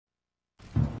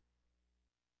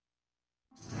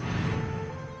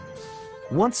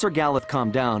Once Sir Galeth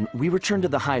calmed down, we returned to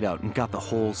the hideout and got the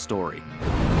whole story.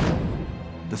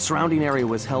 The surrounding area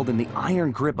was held in the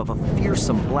iron grip of a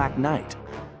fearsome Black Knight.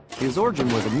 His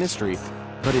origin was a mystery,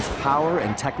 but his power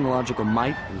and technological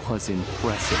might was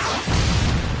impressive.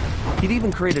 He'd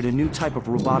even created a new type of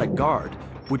robotic guard,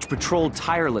 which patrolled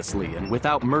tirelessly and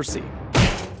without mercy.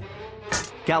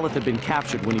 Galeth had been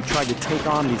captured when he tried to take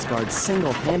on these guards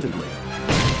single-handedly.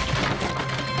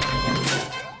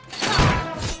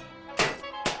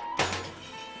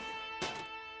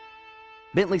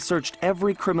 Bentley searched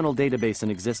every criminal database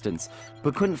in existence,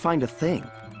 but couldn't find a thing.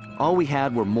 All we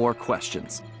had were more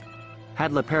questions.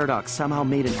 Had Le Paradox somehow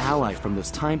made an ally from this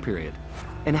time period?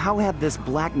 And how had this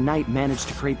Black Knight managed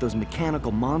to create those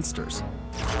mechanical monsters?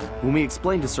 When we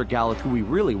explained to Sir Galeth who we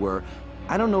really were,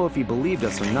 I don't know if he believed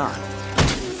us or not.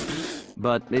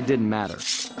 But it didn't matter.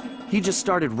 He just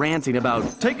started ranting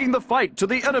about taking the fight to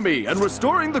the enemy and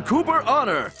restoring the Cooper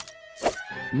honor.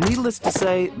 Needless to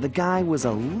say, the guy was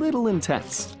a little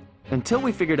intense. Until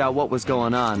we figured out what was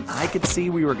going on, I could see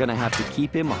we were gonna have to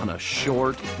keep him on a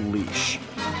short leash.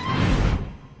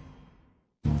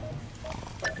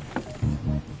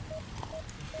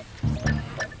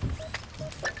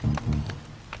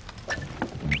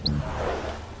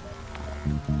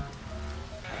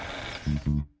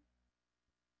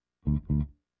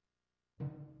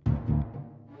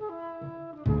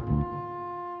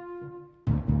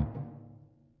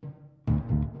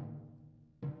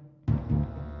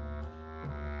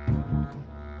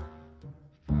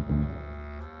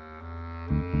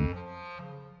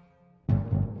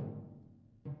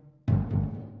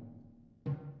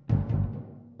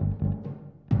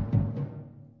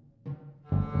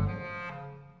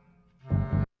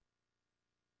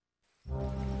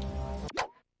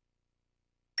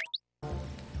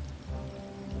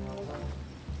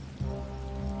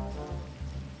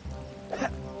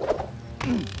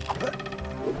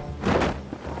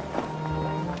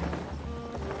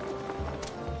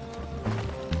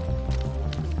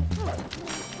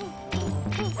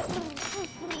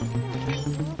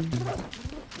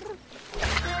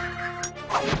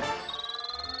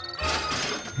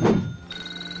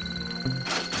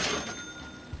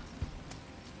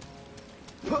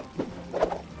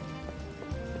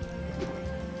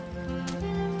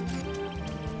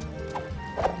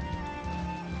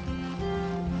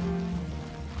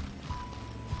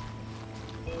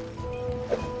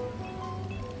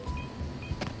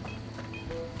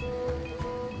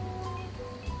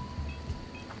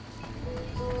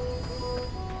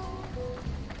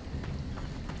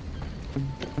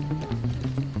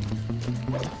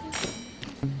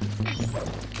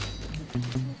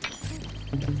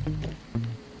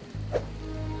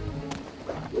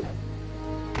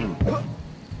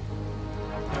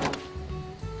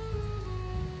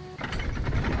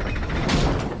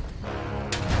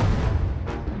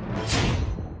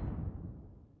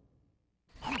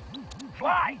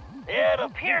 Sly, it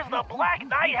appears the Black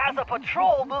Knight has a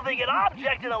patrol moving an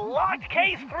object in a locked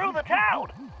case through the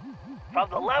town. From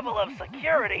the level of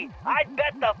security, I'd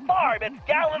bet the farm it's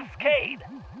Galeth's Cade.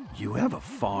 You have a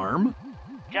farm?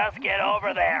 Just get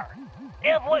over there.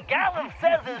 If what Galeth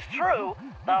says is true,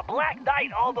 the Black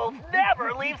Knight almost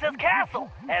never leaves his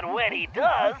castle, and when he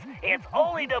does, it's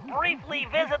only to briefly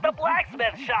visit the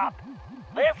blacksmith shop.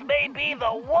 This may be the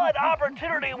one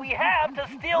opportunity we have to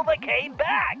steal the Cade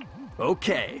back.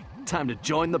 Okay, time to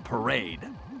join the parade.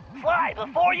 Sly,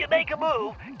 before you make a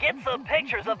move, get some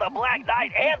pictures of the Black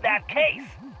Knight and that case.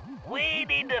 We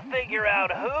need to figure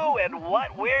out who and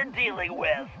what we're dealing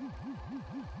with.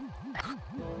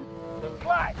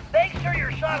 Sly, make sure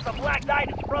your shot of the Black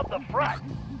Knight is from the front.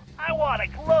 I want a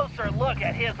closer look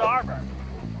at his armor.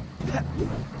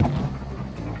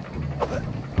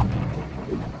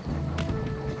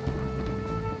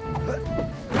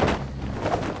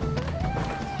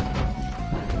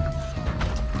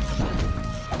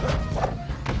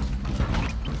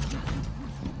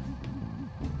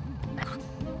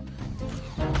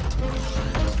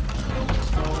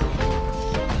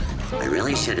 I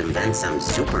really should invent some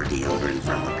super deodorant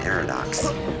from the Paradox.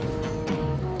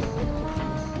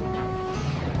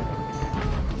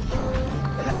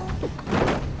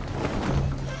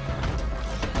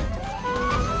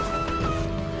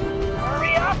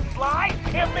 Hurry up, Sly!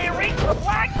 If they reach the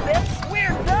blacksmith,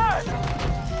 we're done!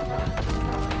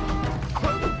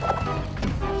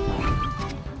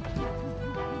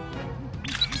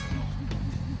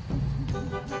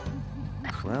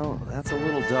 Well, that's a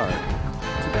little dark.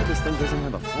 Too bad this thing doesn't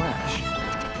have a flash.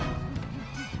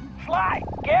 Sly,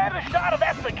 get a shot of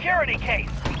that security case.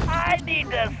 I need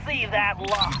to see that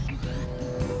lock.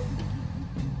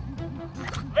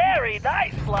 Very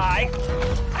nice, Sly.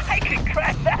 I can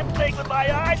crack that thing with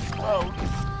my eyes closed.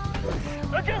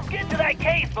 So just get to that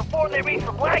case before they reach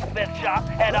the blacksmith shop,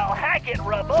 and I'll hack it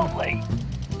remotely.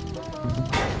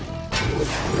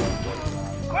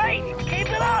 Great! Keep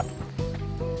it up!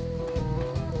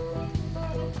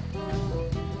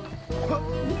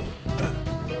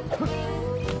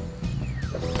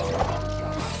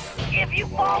 If you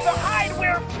fall behind,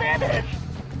 we're finished!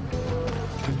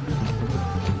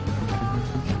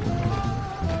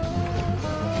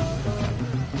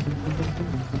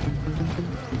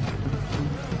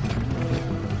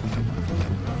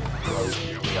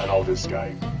 Got all this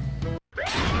guy.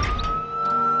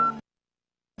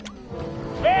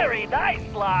 Very nice,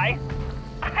 Sly.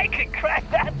 I can crack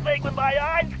that thing with my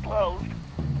eyes closed.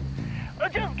 So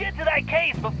just get to that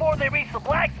case before they reach the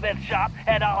blacksmith shop,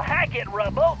 and I'll hack it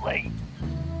remotely.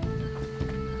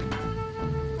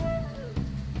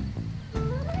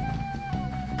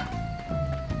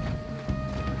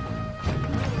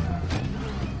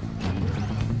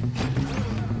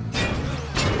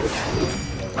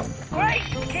 Great!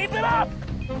 Keep it up!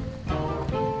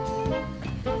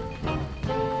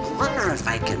 I wonder if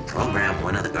I can program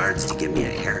one of the guards to give me a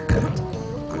haircut.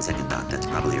 On second thought, that's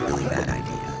probably a really bad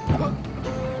idea.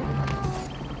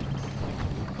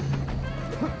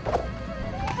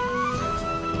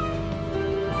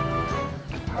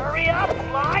 Hurry up,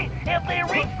 Sly! If they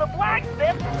reach the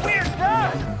blacksmith, we're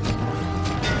done!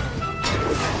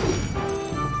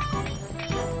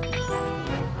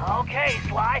 Okay,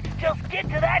 Sly, just get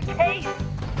to that case!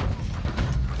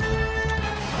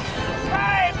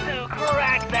 Time to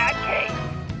crack that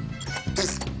case!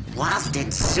 This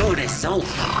blasted suit is so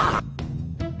hot.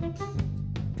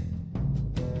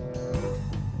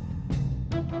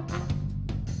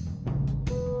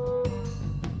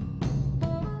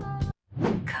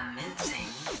 Commencing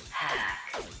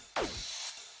hack.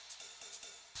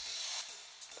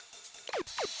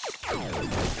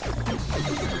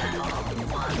 Level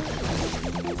 1.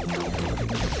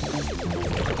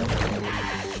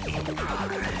 Hack in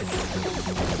progress.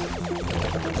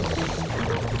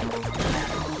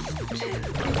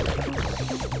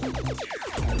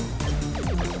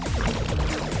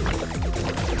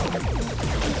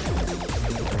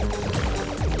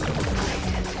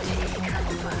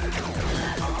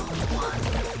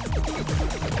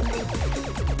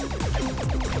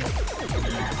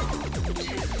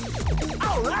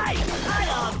 Alright! I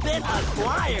have been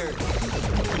acquired!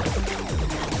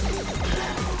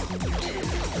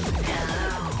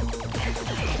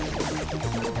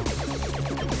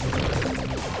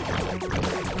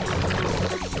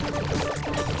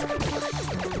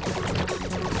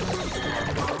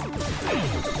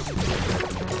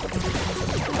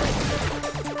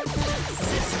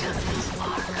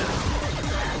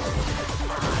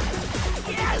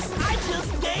 Yes! I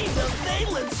just gained a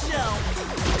valence shell!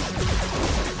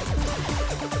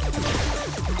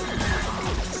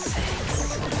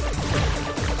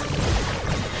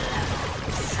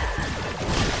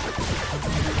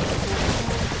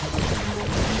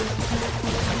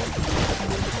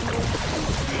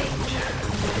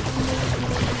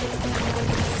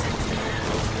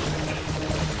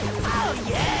 Oh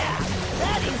yeah!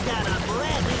 Daddy's got a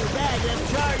brand new bag of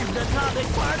charged atomic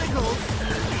particles!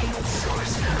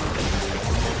 Source code.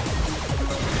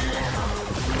 Level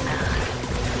 9.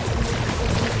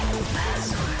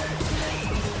 Password,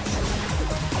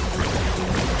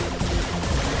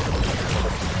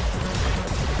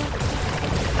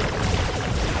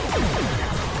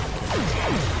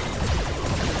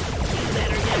 You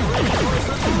better get ready for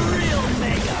some real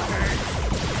megahertz!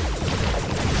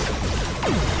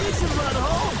 You should run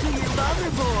home to your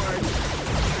motherboard!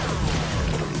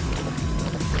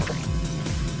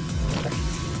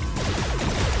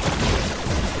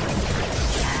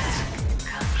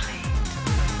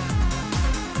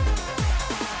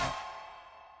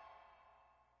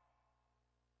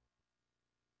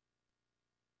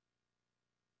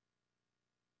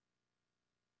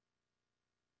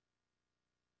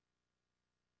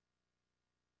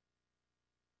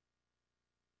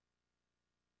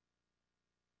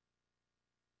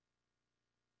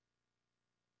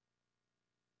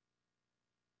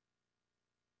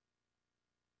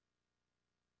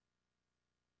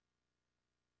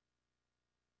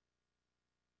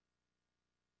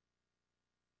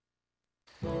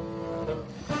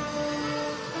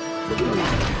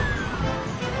 complete.